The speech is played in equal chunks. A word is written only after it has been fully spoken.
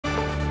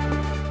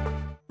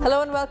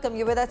Hello and welcome.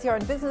 You're with us here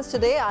on Business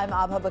Today. I'm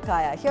Abha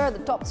Bakaya. Here are the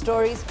top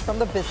stories from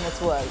the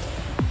business world.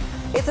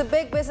 It's a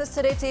big Business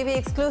Today TV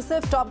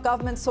exclusive. Top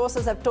government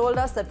sources have told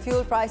us that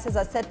fuel prices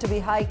are set to be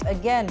hiked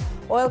again.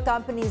 Oil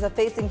companies are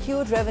facing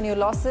huge revenue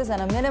losses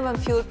and a minimum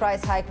fuel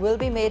price hike will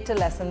be made to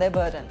lessen their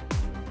burden.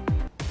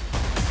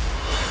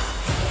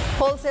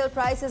 Wholesale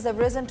prices have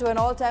risen to an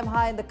all-time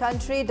high in the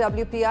country.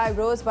 WPI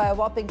rose by a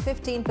whopping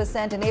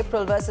 15% in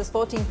April versus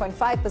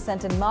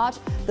 14.5% in March.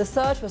 The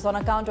surge was on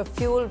account of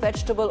fuel,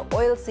 vegetable,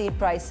 oilseed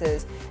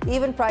prices.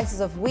 Even prices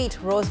of wheat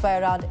rose by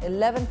around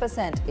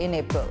 11% in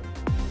April.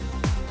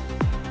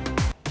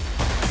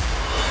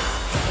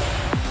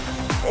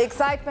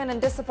 Excitement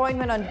and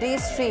disappointment on D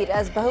Street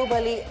as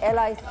Bahubali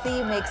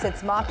LIC makes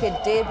its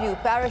market debut,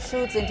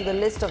 parachutes into the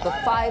list of the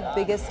 5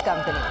 biggest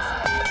companies.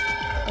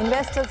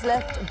 Investors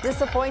left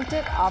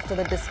disappointed after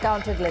the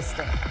discounted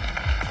listing.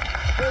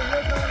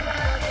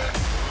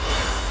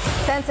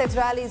 Sensex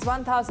rallies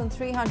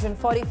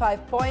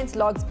 1,345 points,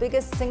 logs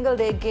biggest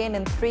single-day gain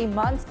in 3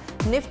 months.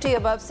 Nifty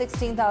above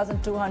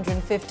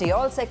 16,250.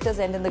 All sectors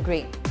end in the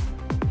green.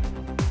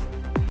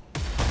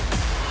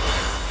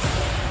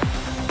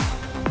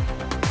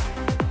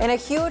 In a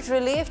huge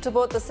relief to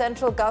both the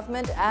central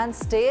government and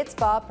states,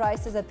 power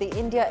prices at the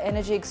India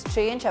Energy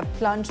Exchange have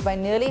plunged by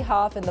nearly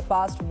half in the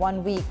past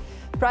 1 week.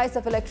 Price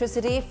of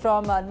electricity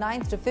from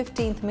 9th to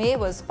 15th May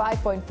was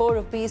 5.4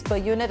 rupees per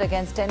unit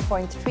against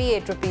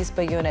 10.38 rupees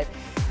per unit.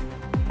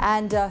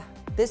 And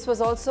this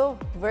was also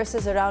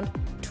versus around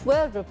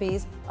 12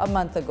 rupees a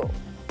month ago.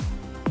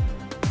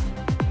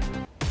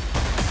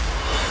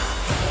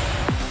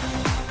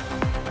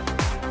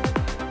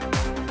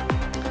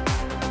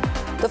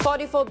 The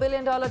 $44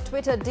 billion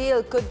Twitter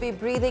deal could be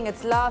breathing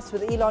its last,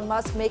 with Elon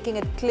Musk making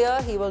it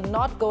clear he will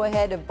not go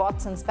ahead if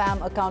bots and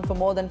spam account for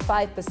more than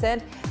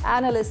 5%.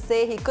 Analysts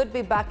say he could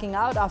be backing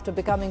out after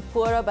becoming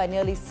poorer by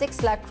nearly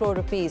 6 lakh crore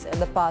rupees in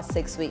the past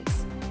 6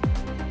 weeks.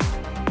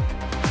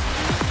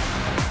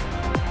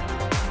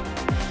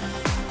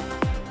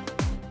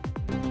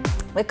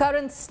 The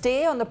current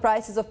stay on the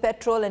prices of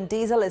petrol and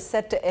diesel is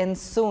set to end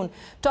soon.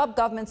 Top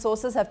government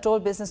sources have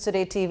told Business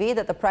Today TV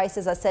that the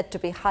prices are set to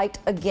be hiked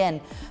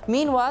again.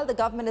 Meanwhile, the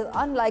government is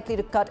unlikely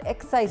to cut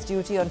excise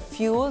duty on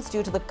fuels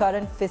due to the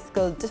current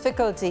fiscal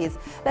difficulties.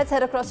 Let's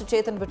head across to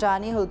Chetan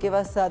Bhutani, who will give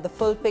us the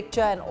full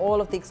picture and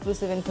all of the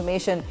exclusive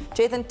information.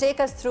 Chetan,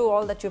 take us through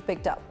all that you've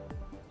picked up.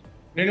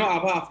 You know,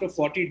 Abha, after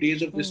 40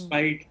 days of this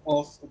fight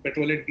of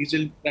petrol and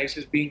diesel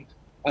prices being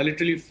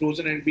literally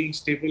frozen and being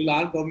stable,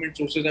 our government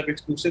sources have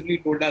exclusively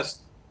told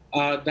us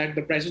that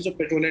the prices of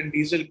petrol and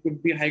diesel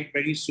could be hiked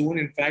very soon.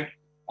 In fact,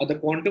 the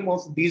quantum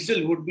of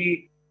diesel would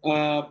be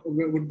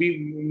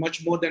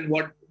much more than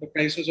what the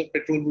prices of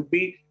petrol would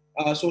be.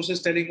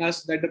 Sources telling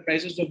us that the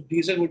prices of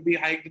diesel would be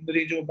hiked in the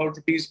range of about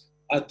rupees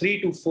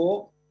 3 to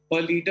 4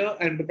 per litre,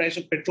 and the price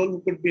of petrol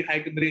could be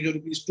hiked in the range of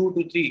rupees 2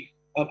 to 3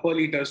 per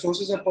litre.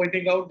 Sources are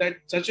pointing out that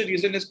such a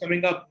reason is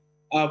coming up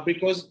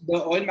because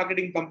the oil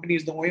marketing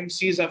companies, the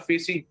OMCs, are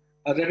facing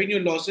revenue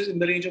losses in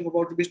the range of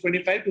about rupees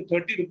 25 to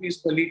 30 rupees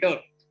per litre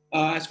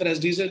as far as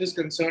diesel is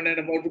concerned, and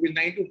about rupees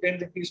 9 to 10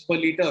 rupees per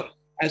litre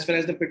as far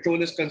as the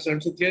petrol is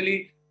concerned. So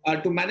clearly,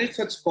 to manage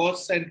such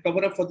costs and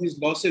cover up for these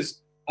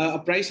losses, a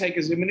price hike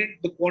is imminent.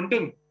 The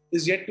quantum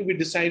is yet to be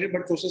decided,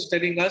 but sources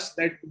telling us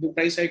that the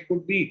price hike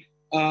could be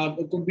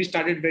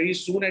started very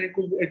soon, and it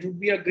would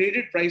be a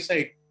graded price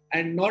hike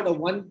and not a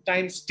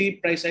one-time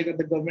steep price hike that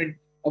the government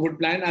would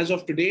plan. As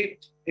of today,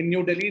 in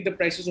New Delhi, the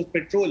prices of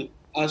petrol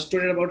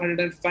stood at about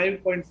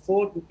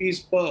 105.4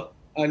 rupees per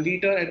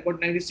litre and about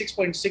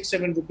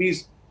 96.67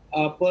 rupees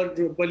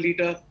per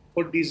litre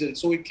for diesel.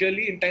 So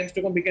clearly, in times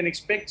to come, we can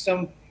expect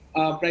some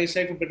price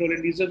hike for petrol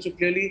and diesel. So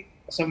clearly,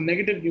 some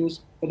negative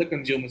news for the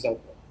consumers out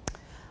there.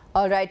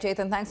 All right,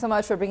 Chetan, thanks so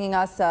much for bringing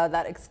us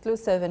that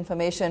exclusive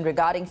information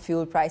regarding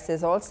fuel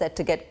prices, all set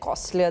to get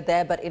costlier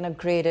there, but in a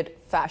graded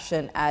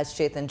fashion, as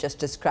Chetan just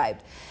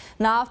described.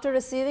 Now, after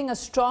receiving a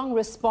strong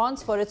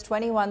response for its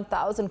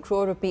 21,000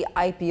 crore rupee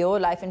IPO,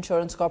 Life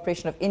Insurance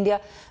Corporation of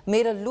India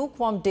made a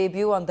lukewarm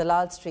debut on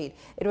Dalal Street.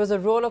 It was a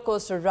roller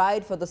coaster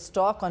ride for the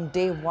stock on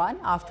day one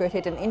after it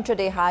hit an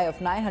intraday high of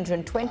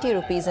 920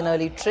 rupees in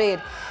early trade.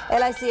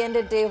 LIC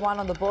ended day one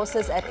on the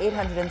bourses at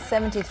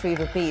 873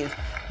 rupees.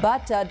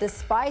 But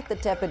despite the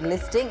tepid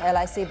listing,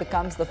 LIC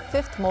becomes the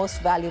 5th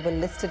most valuable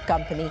listed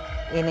company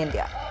in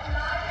India.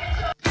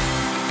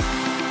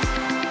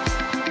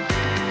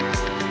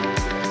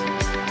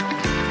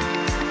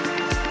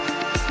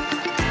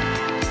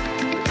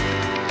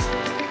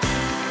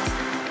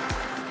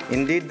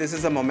 Indeed, this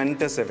is a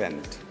momentous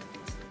event.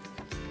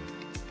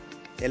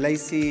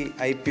 LIC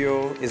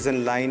IPO is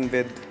in line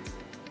with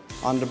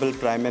Honorable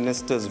Prime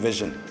Minister's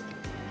vision.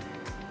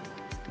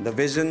 The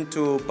vision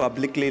to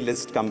publicly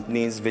list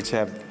companies which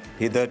have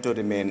hitherto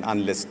remained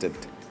unlisted.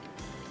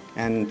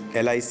 And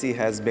LIC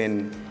has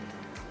been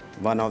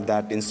one of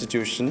that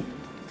institution.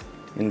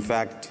 In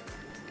fact,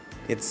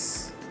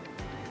 it's,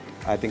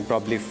 I think,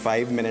 probably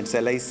 5 minutes.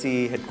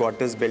 LIC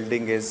headquarters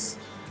building is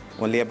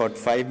only about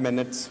 5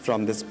 minutes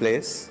from this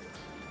place.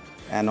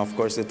 And of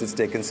course, it has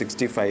taken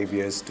 65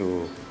 years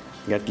to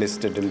get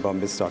listed in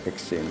Bombay Stock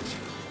Exchange.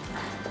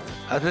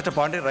 As Mr.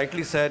 Pandey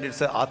rightly said,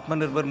 it's an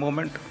Atmanirbhar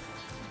moment.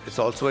 It's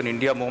also an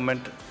India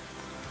moment.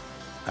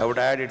 I would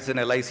add it's an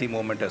LIC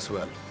moment as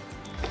well.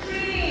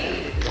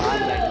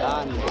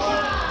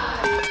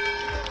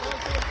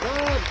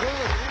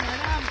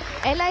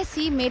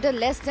 LIC made a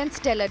less than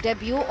stellar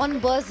debut on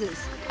bourses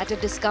at a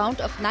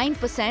discount of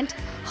 9%,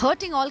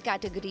 hurting all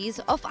categories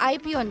of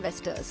IPO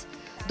investors.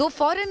 Though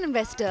foreign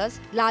investors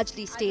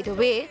largely stayed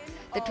away,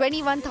 the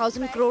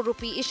 21,000 crore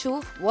rupee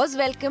issue was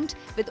welcomed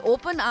with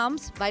open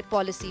arms by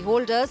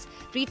policyholders,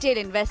 retail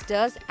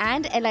investors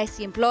and LIC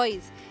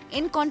employees,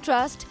 in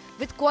contrast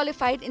with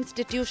qualified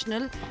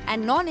institutional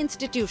and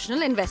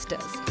non-institutional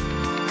investors.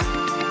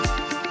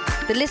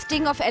 The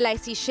listing of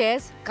LIC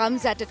shares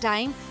comes at a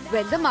time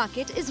when the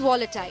market is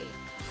volatile.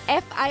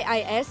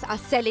 FIIs are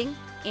selling,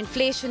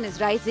 inflation is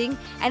rising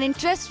and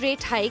interest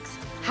rate hikes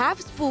have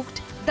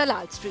spooked the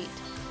Lal Street.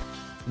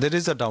 There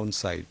is a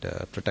downside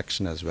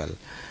protection as well.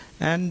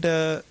 And,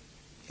 a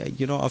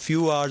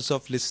few hours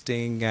of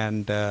listing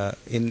and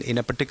in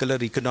a particular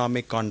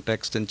economic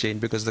context and change,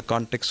 because the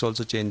context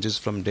also changes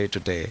from day to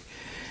day.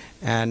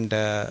 And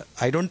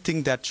I don't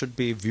think that should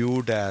be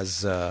viewed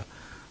as, the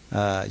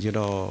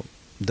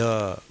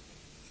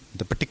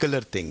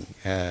particular thing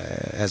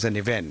as an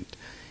event.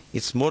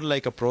 It's more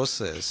like a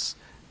process.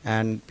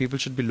 And people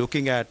should be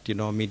looking at,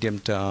 medium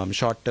term,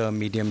 short term,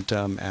 medium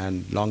term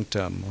and long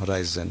term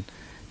horizon.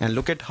 And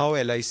look at how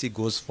LIC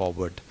goes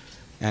forward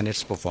and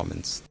its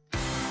performance.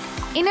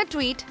 In a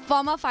tweet,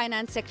 former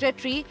Finance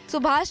Secretary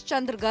Subhash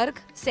Chandra Garg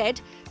said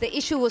the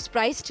issue was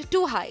priced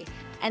too high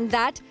and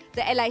that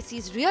the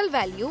LIC's real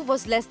value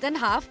was less than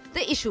half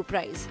the issue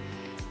price.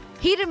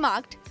 He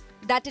remarked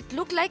that it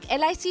looked like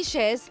LIC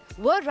shares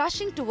were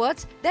rushing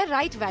towards their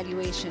right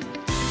valuation.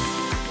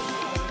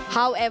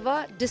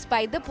 However,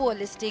 despite the poor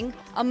listing,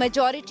 a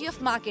majority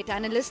of market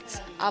analysts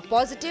are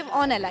positive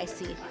on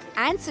LIC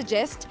and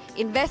suggest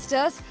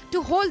investors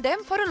to hold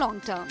them for a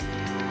long term.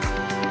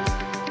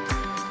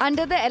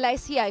 Under the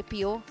LIC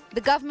IPO, the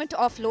government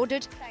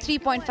offloaded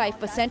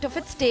 3.5% of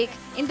its stake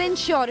in the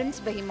insurance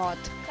behemoth.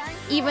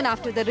 Even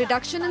after the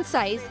reduction in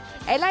size,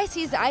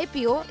 LIC's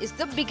IPO is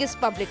the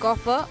biggest public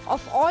offer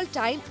of all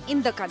time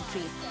in the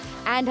country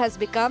and has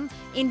become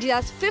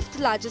India's 5th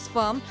largest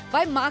firm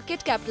by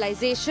market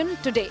capitalization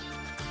today.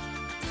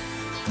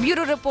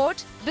 Bureau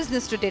Report,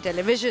 Business Today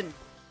Television.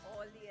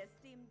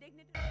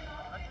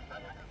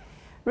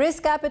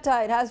 Risk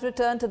appetite has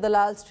returned to the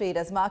Lal Street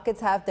as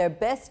markets have their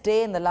best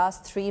day in the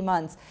last 3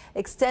 months,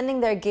 extending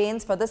their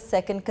gains for the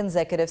second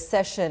consecutive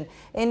session.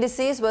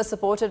 Indices were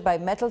supported by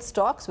metal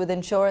stocks, with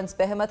insurance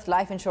behemoth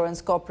Life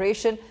Insurance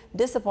Corporation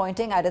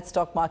disappointing at its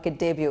stock market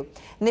debut.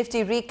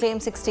 Nifty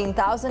reclaimed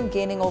 16,000,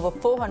 gaining over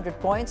 400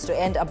 points to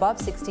end above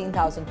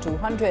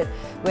 16,200,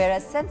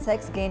 whereas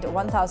Sensex gained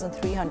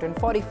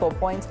 1,344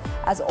 points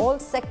as all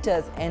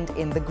sectors end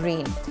in the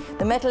green.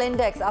 The metal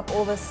index up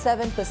over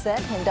 7%,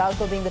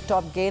 Hindalco being the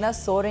top gainer,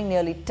 soaring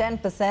nearly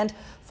 10%,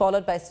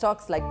 followed by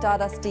stocks like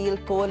Tata Steel,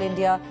 Coal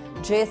India,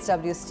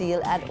 JSW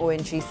Steel and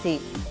ONGC.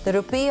 The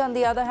rupee, on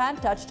the other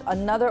hand, touched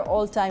another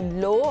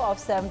all-time low of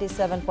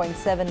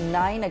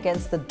 77.79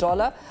 against the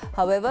dollar.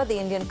 However, the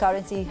Indian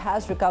currency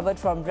has recovered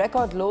from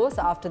record lows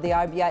after the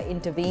RBI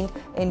intervened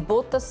in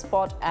both the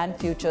spot and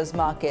futures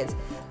markets,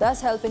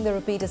 thus helping the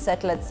rupee to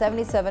settle at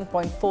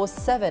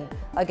 77.47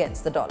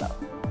 against the dollar.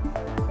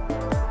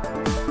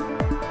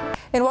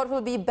 In what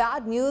will be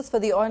bad news for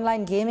the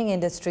online gaming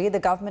industry, the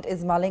government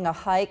is mulling a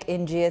hike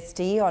in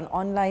GST on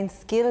online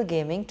skill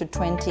gaming to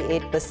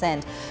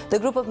 28%. The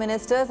group of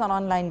ministers on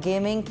online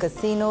gaming,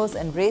 casinos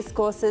and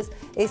racecourses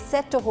is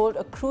set to hold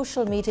a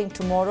crucial meeting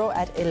tomorrow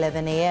at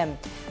 11 a.m.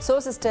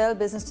 Sources tell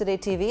Business Today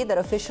TV that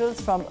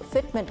officials from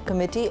Fitment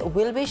Committee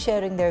will be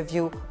sharing their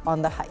view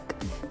on the hike.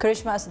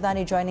 Karishma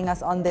Sudani joining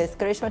us on this.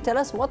 Karishma, tell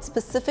us what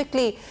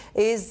specifically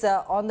is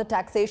on the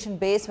taxation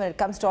base when it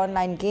comes to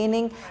online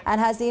gaming, and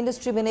has the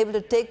industry been able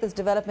to take this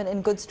development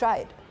in good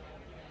stride?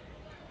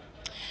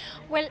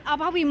 Well,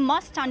 Abha, we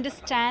must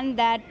understand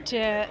that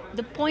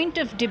the point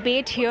of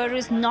debate here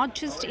is not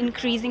just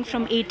increasing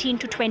from 18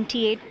 to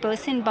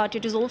 28%, but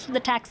it is also the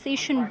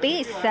taxation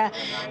base that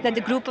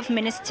the group of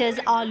ministers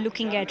are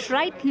looking at.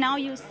 Right now,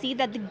 you see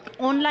that the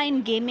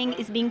online gaming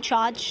is being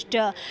charged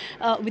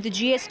with a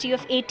GST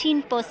of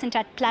 18%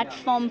 at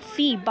platform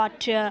fee,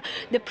 but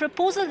the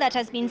proposal that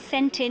has been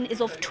sent in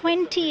is of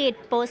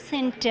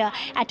 28%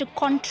 at a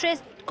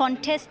contest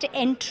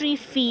entry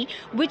fee,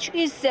 which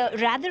is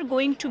rather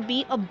going to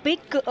be a big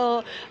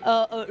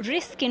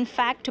risk, in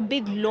fact, a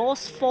big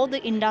loss for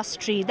the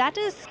industry. That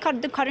is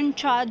the current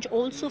charge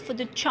also for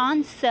the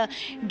chance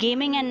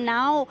gaming, and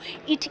now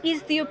it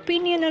is the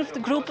opinion of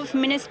the group of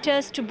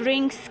ministers to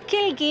bring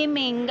skill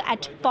gaming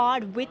at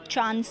par with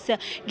chance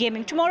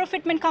gaming. Tomorrow,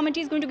 Fitment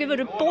Committee is going to give a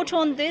report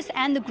on this,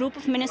 and the group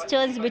of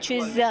ministers, which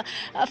is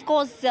of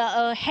course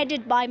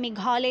headed by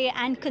Meghalaya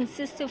and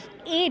consists of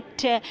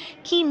 8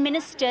 key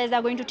ministers,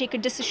 are going going to take a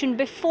decision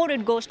before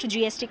it goes to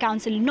GST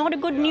Council. Not a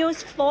good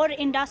news for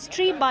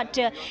industry, but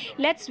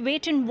let's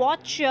wait and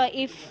watch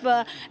if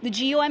the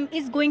GOM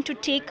is going to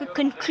take a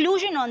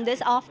conclusion on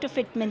this after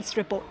Fitment's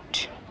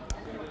report.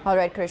 All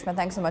right, Karishma,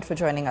 thanks so much for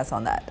joining us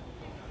on that.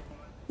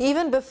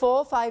 Even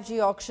before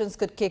 5G auctions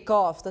could kick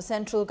off, the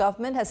central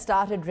government has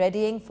started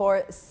readying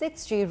for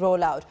 6G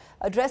rollout.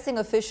 Addressing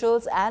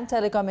officials and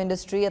telecom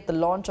industry at the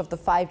launch of the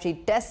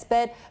 5G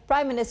testbed,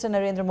 Prime Minister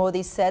Narendra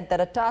Modi said that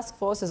a task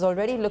force is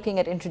already looking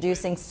at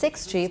introducing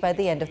 6G by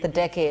the end of the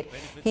decade.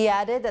 He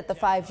added that the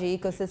 5G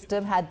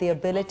ecosystem had the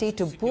ability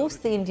to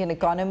boost the Indian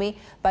economy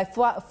by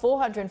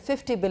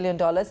 $450 billion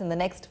in the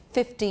next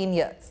 15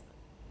 years.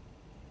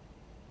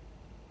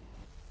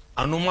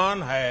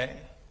 अनुमान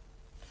है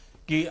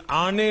कि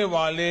आने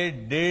वाले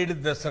 1.5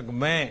 दशक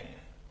में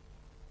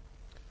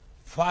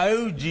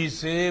 5G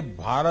से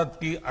भारत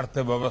की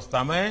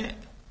अर्थव्यवस्था में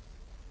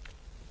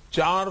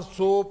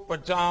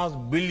 $450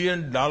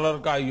 बिलियन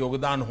का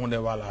योगदान होने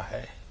वाला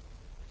है।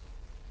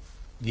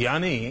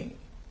 यानी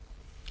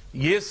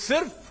ये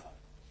सिर्फ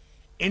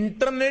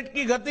इंटरनेट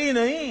की गति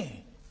नहीं,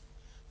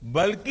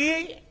 बल्कि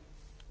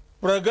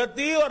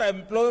प्रगति और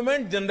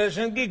एम्प्लॉयमेंट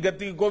जनरेशन की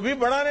गति को भी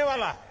बढ़ाने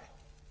वाला है।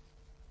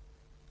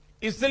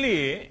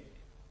 इसलिए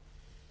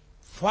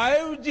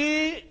 5G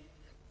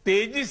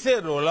तेजी से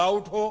रोल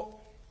आउट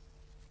हो,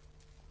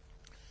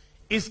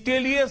 इसके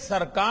लिए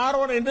सरकार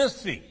और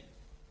इंडस्ट्री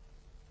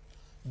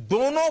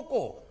दोनों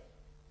को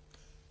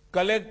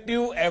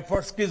कलेक्टिव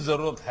एफर्ट्स की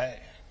जरूरत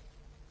है।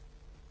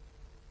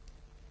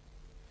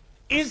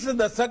 इस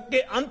दशक के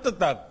अंत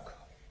तक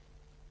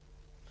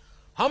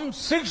हम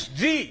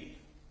 6G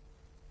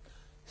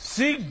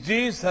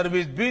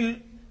सर्विस भी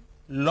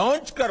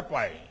लॉन्च कर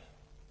पाए,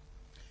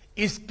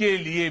 इसके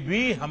लिए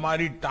भी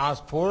हमारी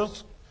टास्क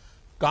फोर्स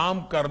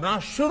काम करना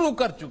शुरू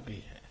कर चुकी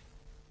है।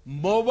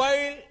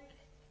 मोबाइल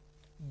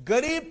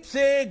गरीब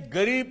से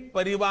गरीब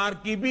परिवार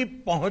की भी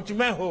पहुंच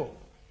में हो,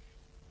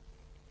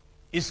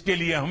 इसके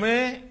लिए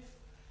हमें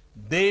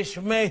देश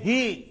में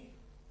ही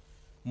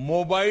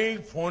मोबाइल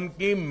फोन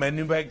की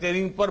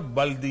मैन्युफैक्चरिंग पर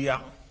बल दिया।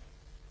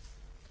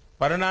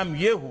 परिणाम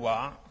ये हुआ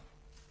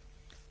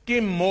कि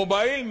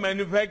मोबाइल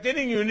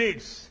मैन्युफैक्चरिंग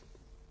यूनिट्स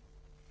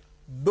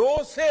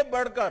 200 से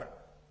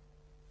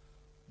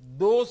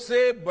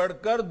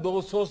बढ़कर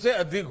 200 से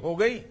अधिक हो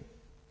गई।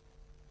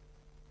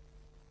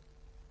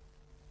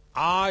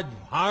 आज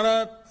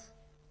भारत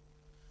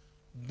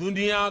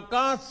दुनिया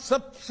का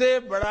सबसे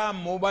बड़ा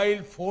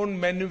मोबाइल फोन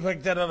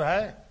मैन्युफैक्चरर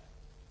है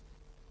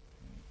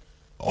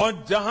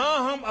और जहां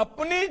हम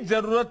अपनी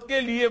जरूरत के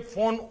लिए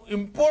फोन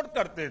इंपोर्ट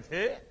करते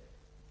थे,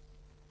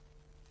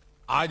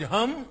 आज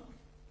हम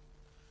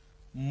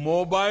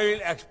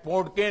मोबाइल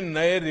एक्सपोर्ट के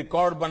नए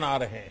रिकॉर्ड बना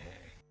रहे हैं।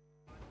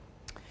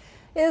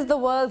 Is the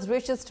world's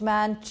richest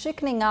man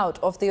chickening out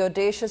of the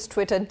audacious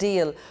Twitter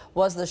deal?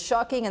 Was the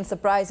shocking and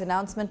surprise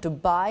announcement to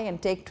buy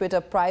and take Twitter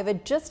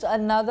private just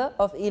another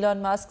of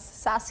Elon Musk's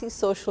sassy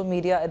social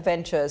media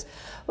adventures?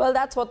 Well,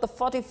 that's what the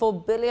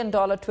 $44 billion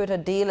Twitter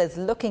deal is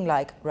looking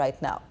like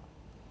right now.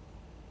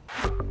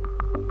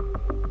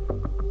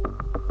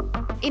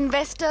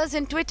 Investors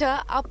in Twitter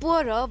are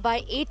poorer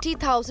by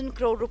 80,000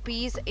 crore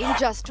rupees in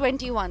just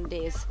 21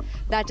 days.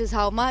 That is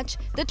how much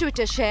the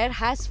Twitter share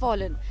has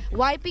fallen,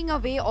 wiping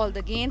away all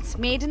the gains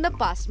made in the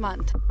past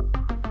month.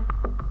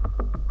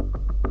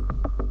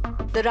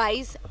 The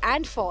rise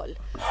and fall,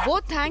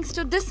 both thanks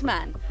to this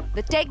man,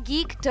 the tech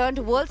geek turned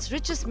world's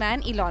richest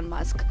man, Elon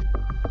Musk.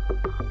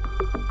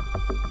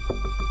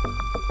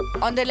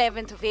 On the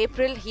 11th of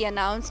April, he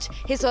announced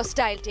his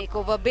hostile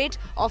takeover bid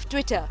of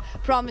Twitter,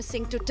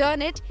 promising to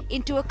turn it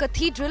into a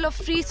cathedral of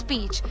free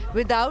speech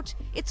without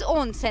its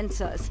own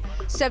censors,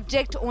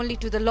 subject only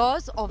to the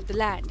laws of the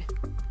land.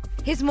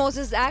 His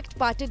Moses Act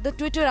parted the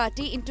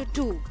Twitterati into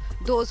two,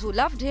 those who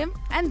loved him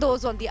and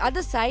those on the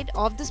other side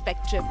of the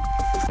spectrum.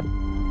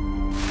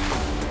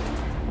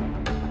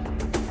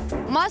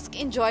 Musk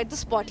enjoyed the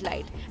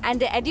spotlight and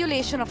the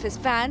adulation of his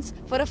fans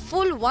for a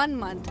full 1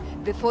 month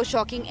before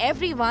shocking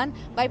everyone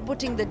by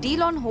putting the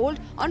deal on hold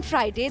on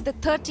Friday, the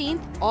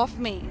 13th of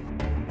May.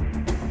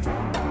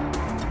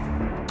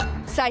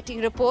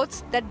 Citing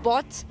reports that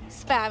bots,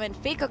 spam and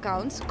fake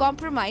accounts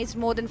compromised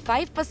more than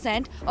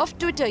 5% of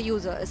Twitter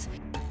users.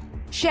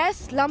 Shares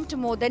slumped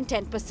more than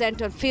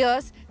 10% on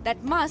fears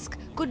that Musk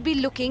could be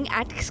looking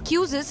at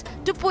excuses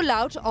to pull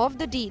out of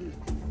the deal.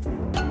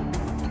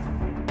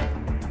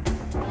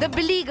 The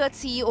beleaguered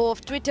CEO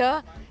of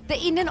Twitter, the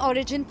Indian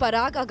origin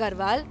Parag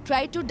Agarwal,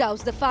 tried to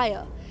douse the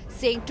fire,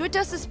 saying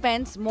Twitter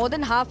suspends more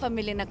than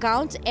 500,000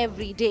 accounts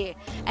every day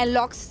and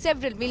locks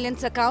several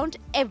millions accounts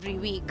every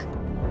week.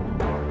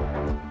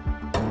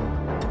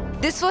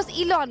 This was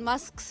Elon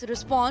Musk's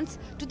response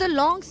to the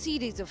long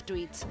series of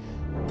tweets,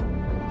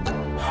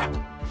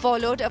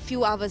 followed a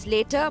few hours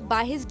later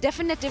by his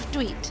definitive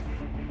tweet.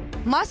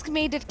 Musk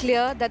made it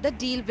clear that the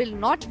deal will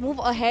not move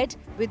ahead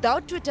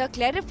without Twitter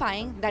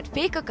clarifying that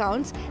fake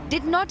accounts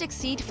did not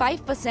exceed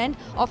 5%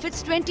 of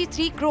its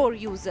 23 crore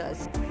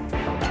users.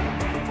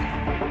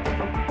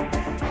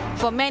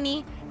 For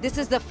many, this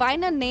is the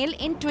final nail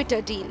in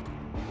Twitter deal.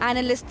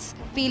 Analysts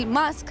feel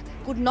Musk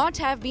could not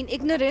have been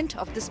ignorant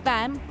of the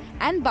spam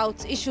and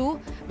bouts issue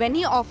when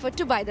he offered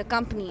to buy the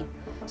company.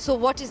 So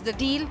what is the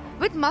deal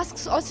with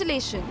Musk's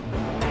oscillation?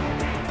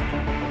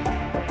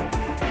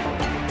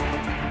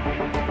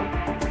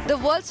 The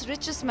world's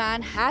richest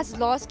man has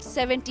lost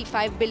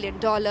 $75 billion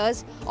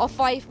or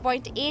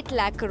 5.8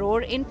 lakh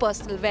crore in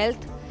personal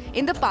wealth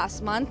in the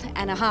past month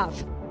and a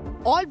half,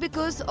 all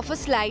because of a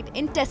slide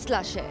in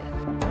Tesla share.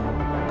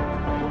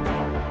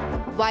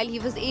 While he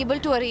was able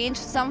to arrange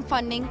some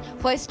funding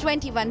for his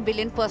 21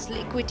 billion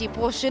personal equity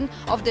portion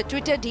of the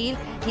Twitter deal,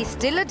 he's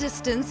still a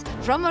distance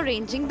from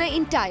arranging the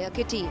entire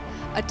kitty,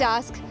 a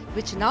task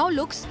which now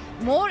looks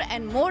more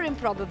and more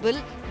improbable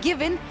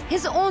given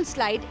his own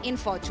slide in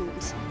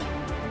fortunes.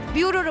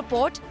 Bureau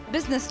Report,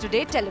 Business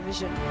Today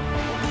Television.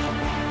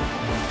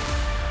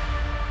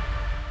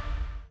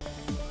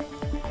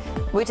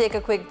 We take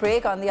a quick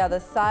break. On the other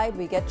side,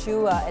 we get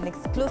you an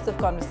exclusive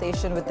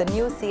conversation with the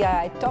new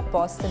CII top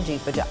boss, Sanjiv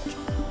Bajaj.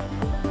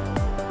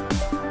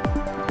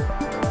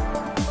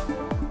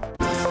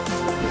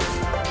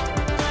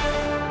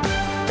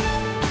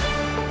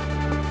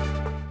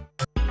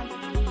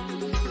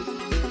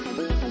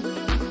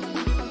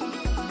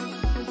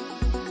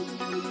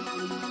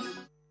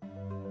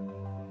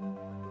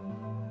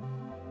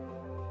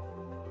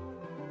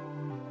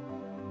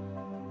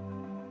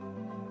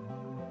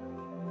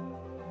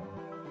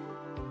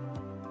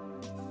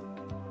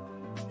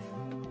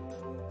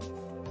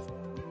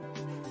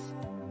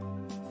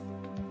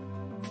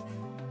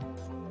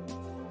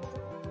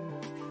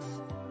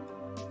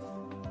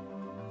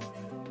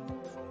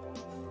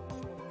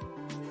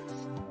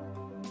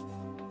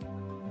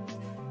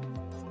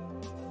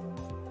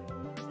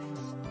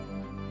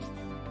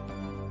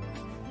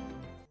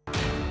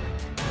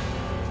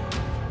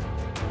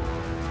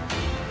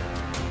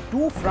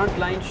 Two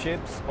frontline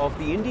ships of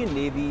the Indian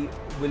Navy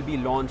will be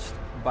launched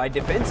by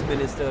Defence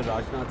Minister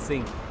Rajnath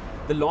Singh.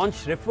 The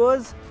launch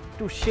refers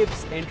to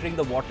ships entering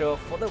the water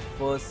for the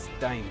first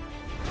time.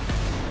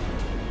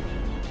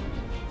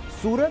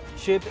 Surat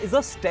ship is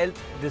a stealth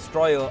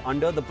destroyer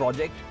under the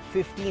Project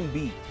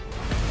 15B.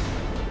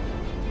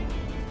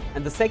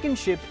 And the second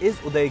ship is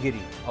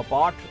Udaygiri, a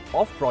part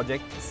of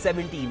Project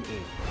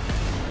 17A.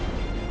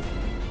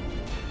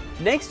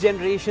 Next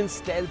generation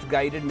stealth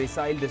guided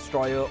missile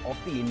destroyer of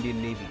the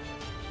Indian Navy,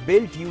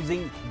 built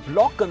using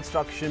block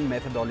construction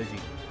methodology,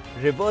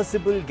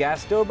 reversible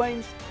gas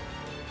turbines.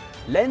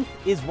 Length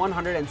is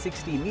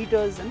 160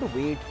 meters and the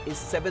weight is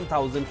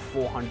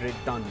 7,400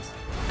 tons.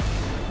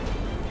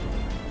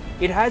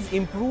 It has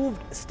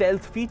improved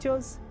stealth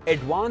features,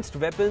 advanced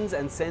weapons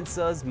and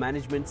sensors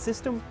management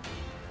system.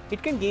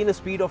 It can gain a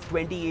speed of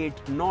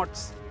 28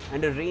 knots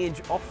and a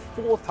range of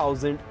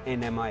 4,000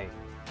 nmi.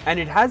 And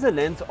it has a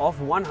length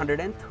of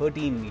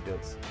 113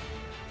 meters.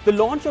 The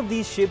launch of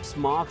these ships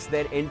marks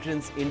their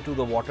entrance into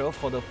the water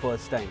for the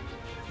first time.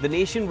 The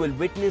nation will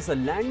witness a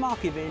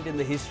landmark event in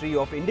the history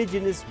of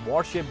indigenous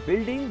warship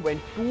building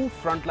when two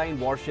frontline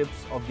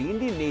warships of the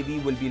Indian Navy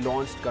will be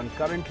launched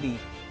concurrently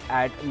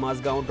at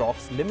Mazgaon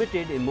Docks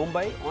Limited in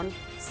Mumbai on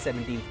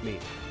 17th May,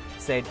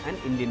 said an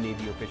Indian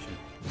Navy official.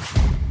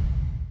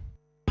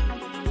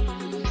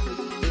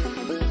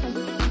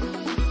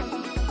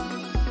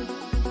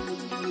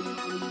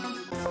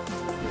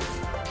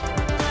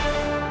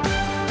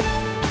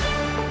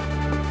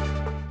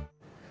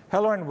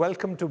 Hello and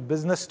welcome to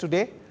Business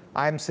Today.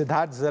 I am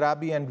Siddharth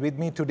Zarabi, and with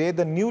me today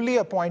the newly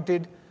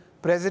appointed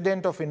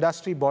President of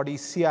Industry Body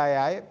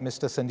CII,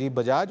 Mr. Sanjiv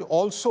Bajaj,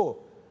 also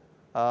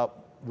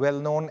well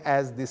known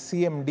as the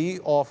CMD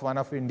of one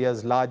of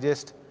India's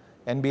largest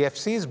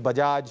NBFCs,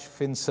 Bajaj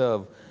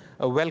Finserv.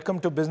 Welcome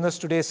to Business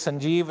Today,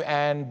 Sanjiv,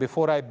 and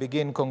before I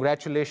begin,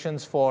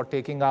 congratulations for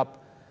taking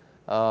up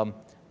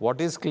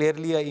what is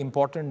clearly an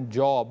important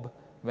job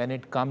when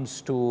it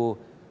comes to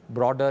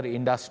broader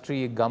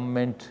industry,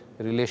 government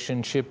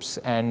relationships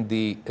and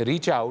the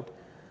reach out.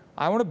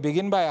 I want to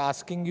begin by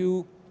asking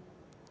you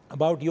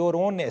about your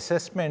own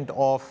assessment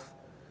of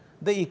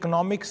the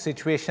economic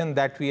situation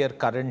that we are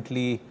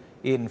currently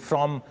in.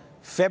 From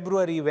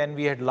February, when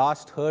we had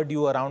last heard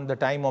you around the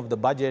time of the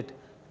budget,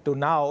 to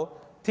now,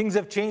 things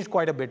have changed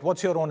quite a bit.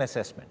 What's your own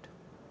assessment?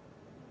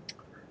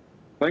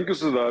 Thank you,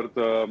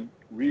 Siddharth.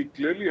 We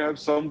clearly have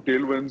some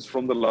tailwinds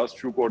from the last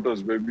few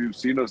quarters where we've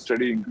seen a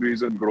steady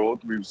increase in growth.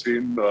 We've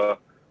seen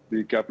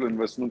the capital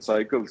investment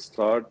cycle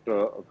start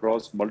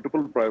across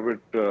multiple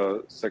private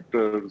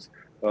sectors,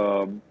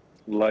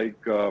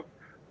 like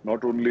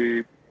not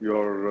only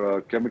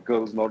your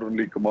chemicals, not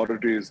only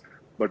commodities,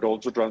 but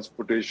also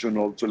transportation,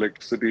 also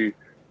electricity.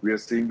 We are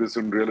seeing this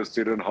in real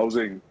estate and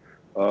housing.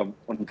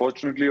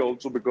 Unfortunately,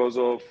 also because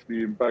of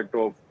the impact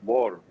of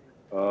war,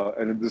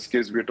 and in this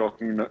case, we're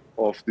talking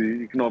of the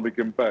economic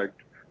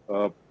impact.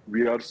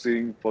 We are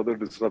seeing further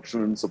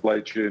disruption in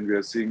supply chain. We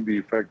are seeing the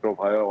effect of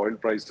higher oil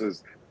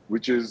prices,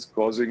 which is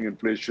causing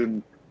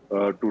inflation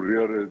to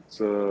rear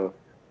its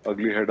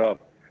ugly head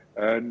up.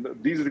 And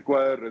these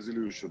require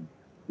resolution.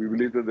 We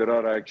believe that there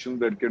are actions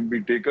that can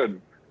be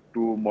taken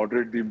to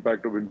moderate the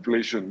impact of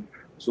inflation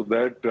so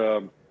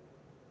that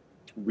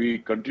We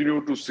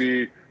continue to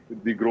see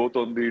the growth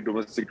on the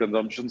domestic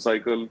consumption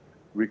cycle.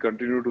 We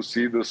continue to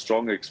see the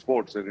strong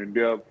exports, in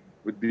India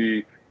with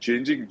the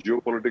changing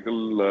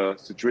geopolitical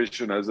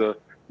situation as a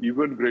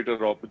even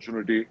greater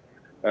opportunity.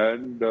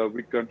 And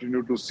we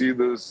continue to see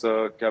this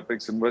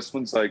capex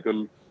investment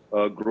cycle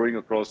growing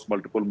across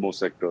multiple more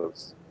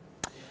sectors.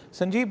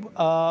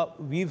 Sanjeev,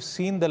 we've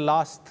seen the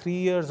last 3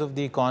 years of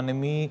the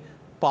economy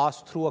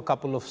pass through a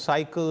couple of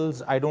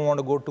cycles. I don't want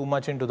to go too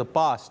much into the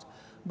past,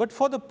 but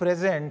for the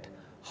present,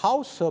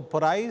 how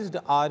surprised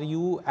are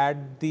you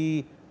at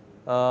the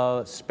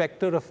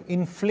specter of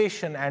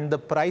inflation and the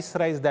price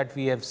rise that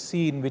we have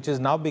seen, which is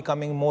now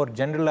becoming more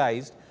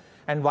generalized?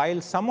 And while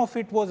some of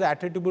it was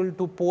attributable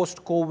to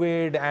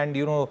post-COVID and,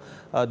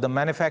 the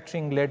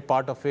manufacturing-led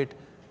part of it,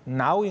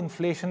 now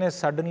inflation has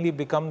suddenly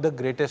become the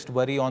greatest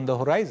worry on the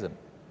horizon.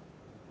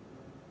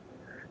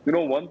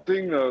 One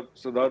thing,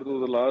 Siddharth,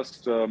 over the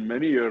last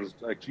many years,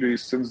 actually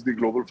since the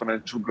global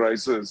financial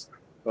crisis,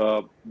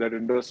 that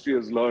industry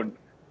has learned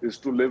is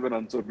to live in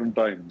uncertain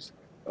times.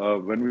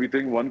 When we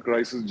think one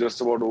crisis is just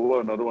about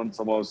over, another one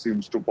somehow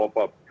seems to pop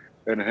up.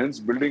 And hence,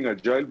 building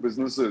agile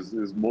businesses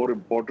is more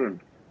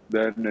important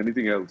than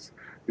anything else.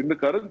 In the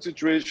current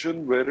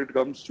situation where it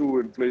comes to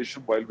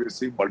inflation, while we're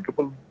seeing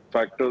multiple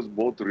factors,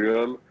 both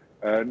real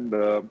and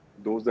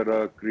those that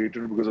are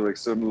created because of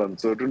external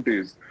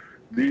uncertainties,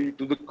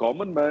 to the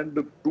common man,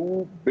 the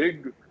two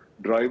big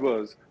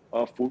drivers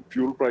are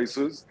fuel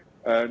prices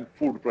and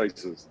food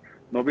prices.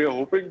 Now, we are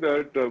hoping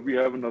that we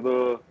have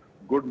another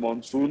good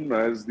monsoon,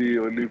 as the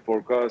early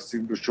forecasts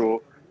seem to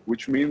show,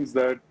 which means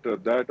that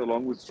that,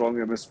 along with strong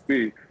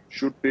MSP,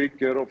 should take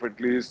care of at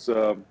least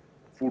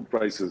food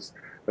prices.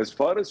 As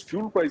far as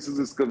fuel prices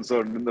is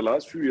concerned, in the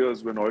last few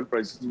years when oil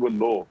prices were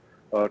low,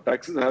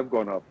 taxes have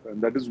gone up.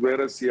 And that is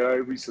where as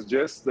CII we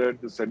suggest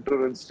that the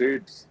center and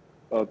states,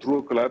 through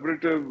a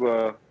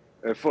collaborative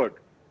effort,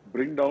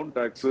 bring down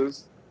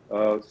taxes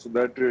so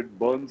that it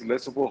burns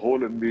less of a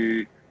hole in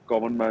the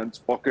common man's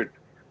pocket.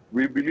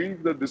 We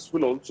believe that this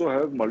will also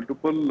have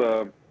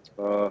multiple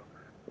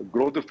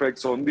growth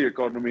effects on the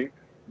economy,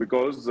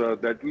 because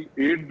that will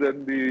aid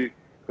then the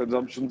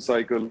consumption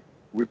cycle,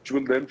 which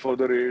will then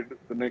further aid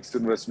the next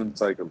investment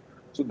cycle.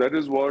 So that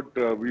is what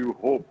we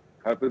hope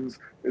happens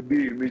in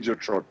the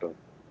immediate short term.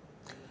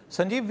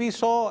 Sanjeev, we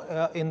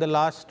saw in the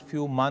last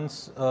few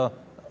months a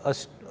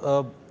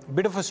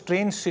bit of a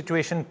strange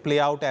situation play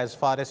out as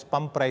far as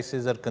pump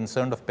prices are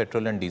concerned of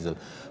petrol and diesel.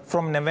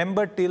 From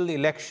November till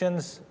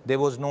elections, there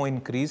was no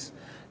increase.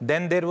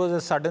 Then there was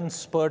a sudden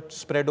spurt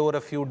spread over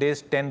a few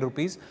days, 10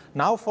 rupees.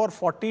 Now for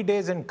 40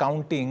 days and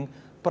counting,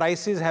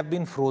 prices have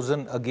been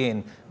frozen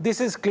again. This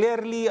is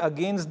clearly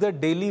against the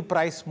daily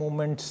price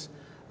movements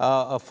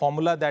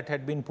formula that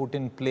had been put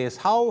in place.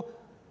 How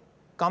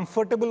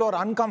comfortable or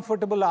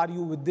uncomfortable are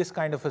you with this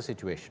kind of a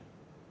situation?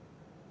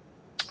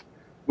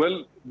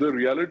 Well, the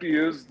reality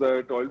is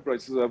that oil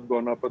prices have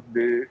gone up and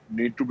they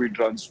need to be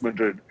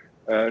transmitted.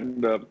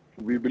 And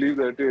we believe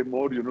that a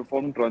more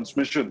uniform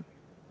transmission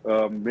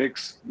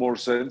makes more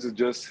sense. It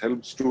just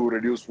helps to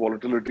reduce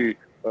volatility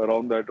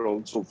around that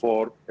also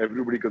for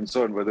everybody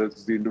concerned, whether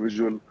it's the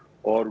individual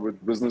or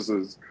with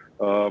businesses.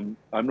 I'm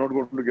not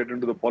going to get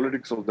into the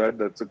politics of that.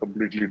 That's a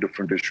completely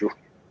different issue.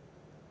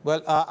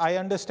 Well, I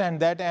understand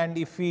that. And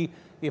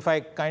if I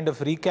kind of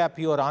recap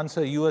your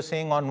answer, you were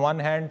saying on one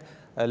hand,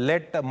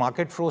 let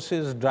market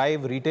forces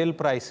drive retail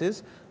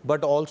prices,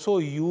 but also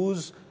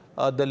use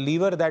the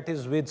lever that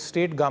is with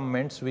state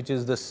governments, which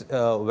is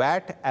the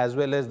VAT, as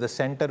well as the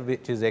center,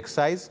 which is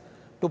excise,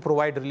 to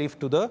provide relief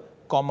to the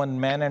common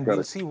man, and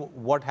we'll see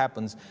what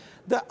happens.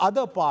 The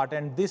other part,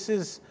 and this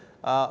is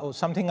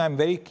something I'm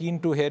very keen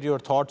to hear your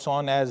thoughts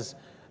on as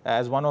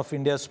one of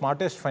India's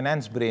smartest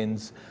finance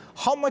brains,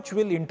 how much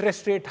will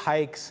interest rate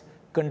hikes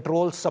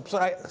control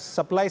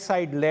supply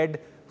side-led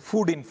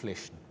food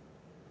inflation?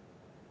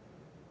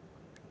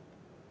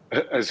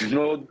 As you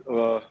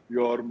know,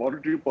 your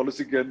monetary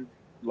policy can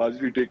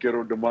largely take care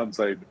of demand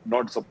side,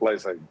 not supply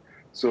side.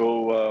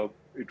 So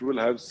it will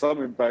have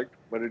some impact,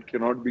 but it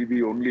cannot be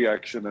the only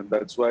action. And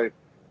that's why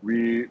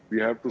we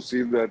have to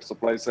see that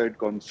supply side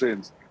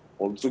constraints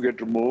also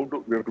get removed.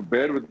 We have to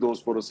bear with those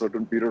for a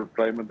certain period of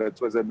time. And that's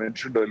why, as I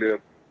mentioned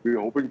earlier, we're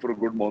hoping for a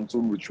good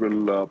monsoon, which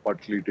will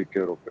partly take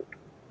care of it.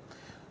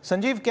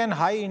 Sanjeev, can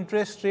high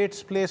interest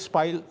rates play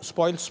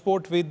spoil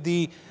sport with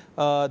the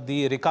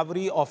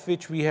recovery of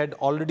which we had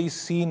already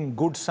seen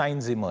good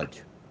signs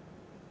emerge?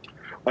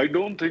 I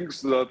don't think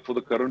so that for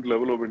the current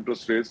level of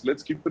interest rates.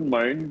 Let's keep in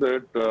mind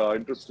that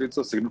interest rates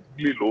are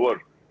significantly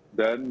lower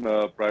than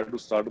prior to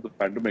start of the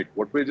pandemic.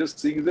 What we're just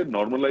seeing is a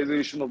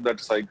normalization of that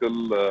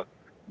cycle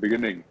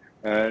beginning.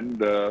 And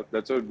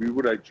that's why we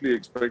would actually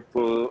expect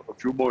for a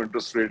few more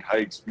interest rate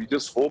hikes. We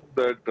just hope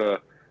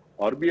that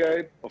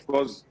RBI, of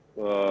course,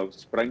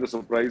 sprang a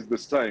surprise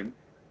this time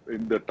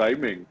in the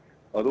timing.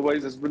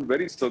 Otherwise, has been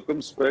very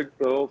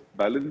circumspect of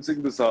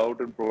balancing this out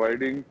and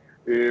providing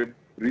a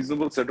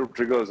reasonable set of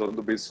triggers on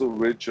the basis of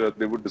which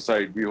they would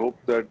decide. We hope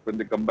that when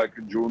they come back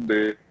in June,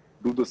 they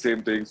do the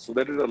same thing so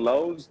that it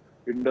allows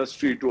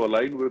industry to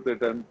align with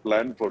it and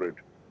plan for it.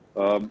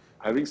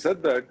 Having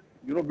said that,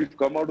 we've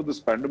come out of this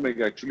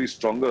pandemic actually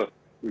stronger.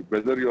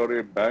 Whether you're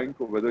a bank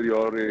or whether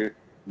you're a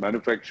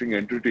manufacturing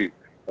entity,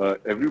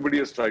 everybody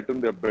has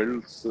tightened their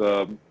belts.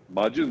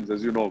 Margins,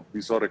 as you know,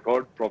 we saw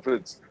record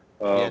profits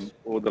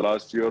over the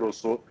last year or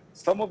so.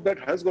 Some of that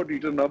has got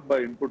eaten up by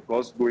input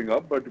costs going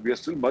up, but we are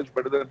still much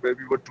better than where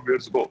we were 2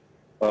 years ago.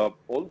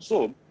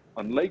 Also,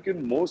 unlike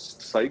in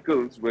most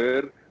cycles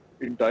where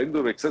in times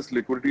of excess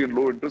liquidity and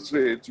low interest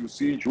rates, you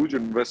see huge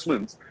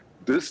investments,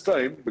 this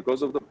time,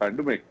 because of the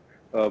pandemic,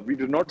 we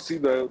did not see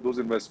those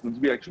investments.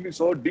 We actually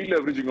saw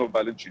deleveraging of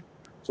balance sheet.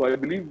 So I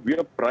believe we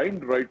are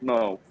primed right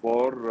now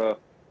for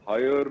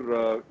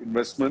higher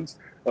investments.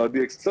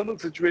 The external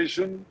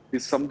situation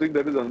is something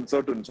that is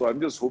uncertain. So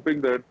I'm just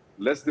hoping that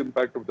less the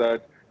impact of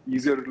that,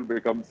 easier it will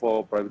become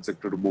for private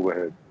sector to move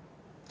ahead.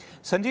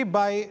 Sanjiv,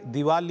 by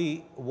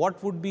Diwali,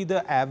 what would be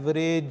the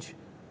average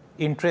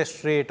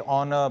interest rate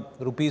on a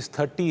rupees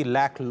 30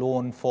 lakh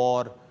loan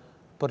for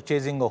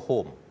purchasing a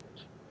home?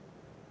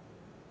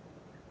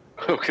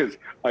 Okay,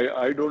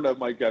 I don't have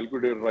my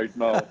calculator right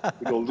now.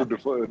 It also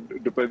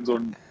depends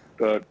on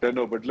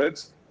tenor. But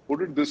let's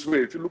put it this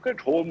way. If you look at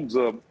homes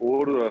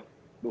over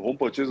the home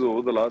purchases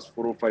over the last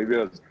 4 or 5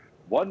 years,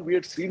 one, we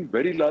had seen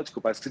very large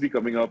capacity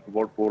coming up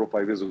about 4 or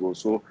 5 years ago.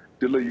 So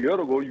till a year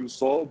ago, you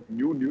saw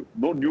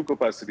no new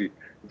capacity.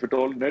 If at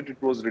all net,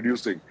 it was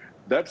reducing.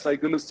 That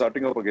cycle is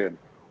starting up again.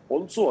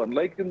 Also,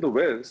 unlike in the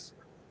West,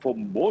 for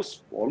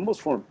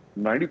almost for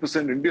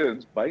 90%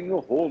 Indians, buying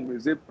a home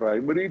is a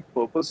primary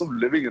purpose of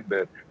living in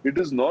there.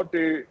 It's not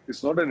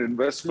an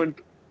investment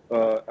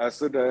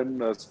asset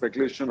and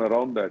speculation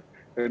around that.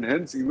 And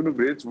hence, even if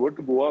rates were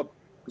to go up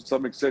to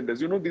some extent,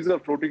 as you know, these are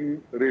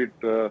floating rate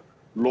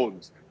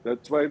loans.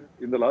 That's why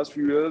in the last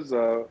few years,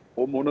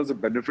 homeowners have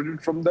benefited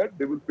from that.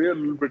 They will pay a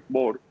little bit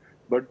more.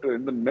 But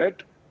in the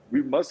net,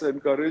 we must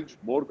encourage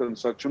more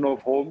construction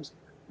of homes,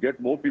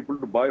 get more people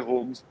to buy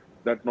homes.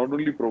 That not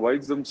only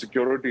provides them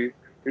security,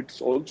 it's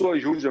also a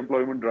huge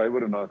employment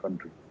driver in our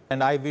country.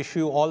 And I wish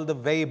you all the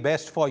very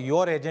best for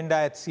your agenda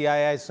at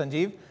CII,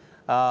 Sanjiv.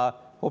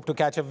 Hope to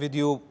catch up with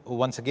you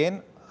once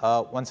again.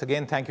 Once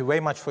again, thank you very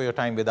much for your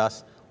time with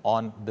us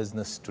on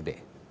Business Today.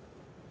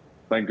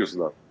 Thank you,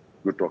 Siddharth.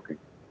 Good talking.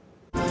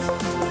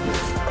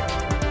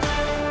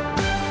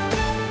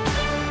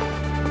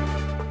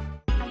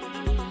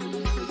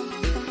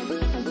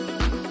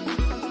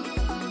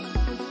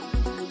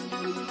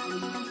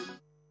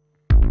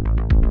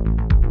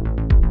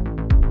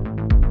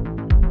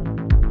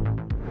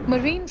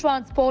 Marine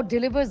transport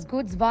delivers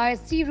goods via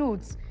sea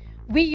routes. We